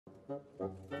В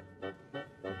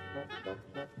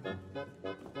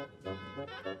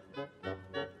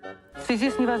связи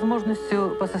с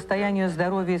невозможностью по состоянию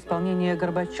здоровья исполнения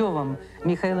Горбачевым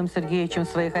Михаилом Сергеевичем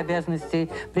своих обязанностей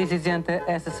президента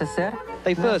СССР,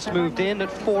 They first moved in at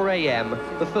 4 a.m.,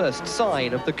 the first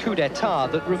sign of the coup d'etat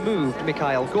that removed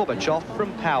Mikhail Gorbachev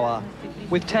from power.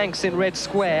 With tanks in Red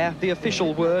Square, the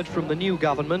official word from the new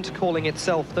government, calling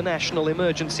itself the National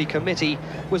Emergency Committee,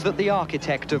 was that the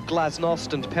architect of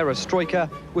Glasnost and Perestroika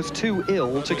was too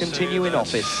ill to continue in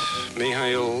office.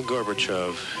 Mikhail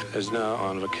Gorbachev is now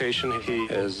on vacation. He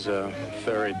is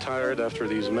very tired after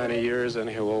these many years, and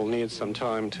he will need some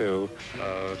time to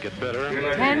get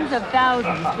better. Tens of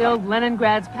thousands filled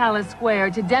Leningrad's Palace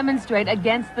Square to demonstrate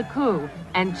against the coup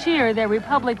and cheer their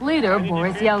republic leader,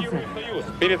 Boris Yeltsin.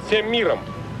 Перед всем миром,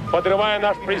 подрывая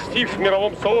наш престиж в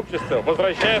мировом сообществе,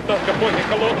 возвращает нас к эпохе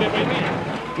холодной войны.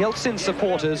 Yeltsin's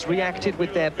supporters reacted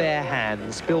with their bare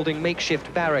hands, building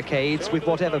makeshift barricades with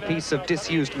whatever piece of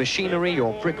disused machinery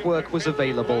or brickwork was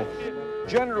available.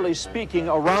 Generally speaking,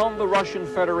 around the Russian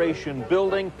Federation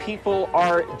building, people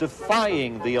are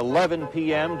defying the 11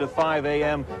 p.m. to 5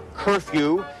 a.m.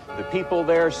 curfew. The people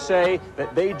there say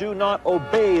that they do not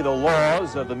obey the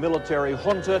laws of the military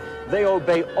junta. They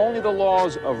obey only the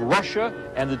laws of Russia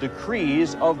and the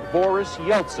decrees of Boris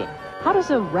Yeltsin. How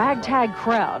does a ragtag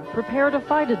crowd prepare to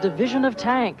fight a division of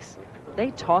tanks?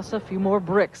 They toss a few more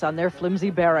bricks on their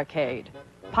flimsy barricade,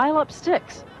 pile up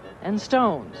sticks and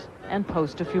stones, and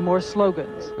post a few more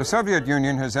slogans. The Soviet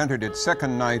Union has entered its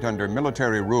second night under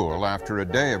military rule after a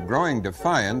day of growing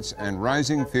defiance and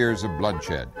rising fears of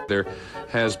bloodshed. There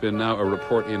has been now a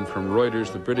report in from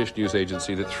Reuters, the British news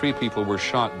agency, that 3 people were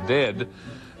shot dead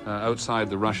outside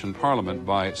the Russian parliament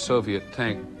by Soviet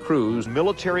tank crews.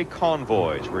 Military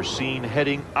convoys were seen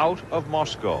heading out of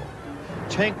Moscow.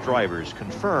 Tank drivers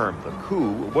confirmed the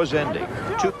coup was ending.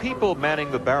 To people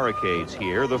manning the barricades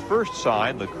here, the first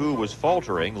sign the coup was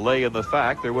faltering lay in the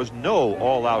fact there was no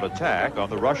all-out attack on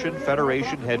the Russian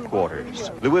Federation headquarters.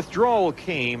 The withdrawal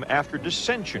came after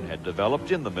dissension had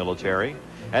developed in the military.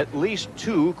 At least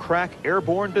 2 crack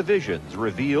airborne divisions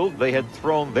revealed they had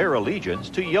thrown their allegiance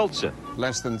to Yeltsin.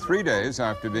 Less than 3 days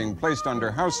after being placed under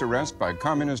house arrest by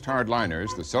communist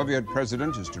hardliners, the Soviet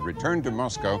president is to return to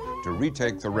Moscow to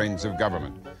retake the reins of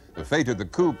government. The fate of the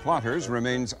coup plotters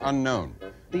remains unknown.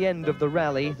 At the end of the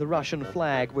rally, the Russian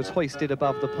flag was hoisted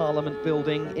above the parliament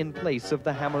building in place of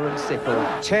the hammer and sickle.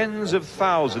 Tens of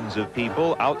thousands of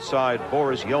people outside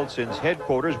Boris Yeltsin's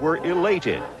headquarters were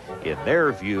elated. In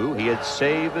their view, he had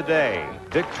saved the day.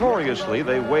 Victoriously,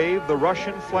 they waved the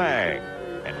Russian flag.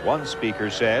 And one speaker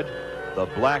said, the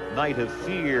black night of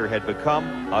fear had become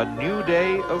a new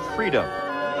day of freedom.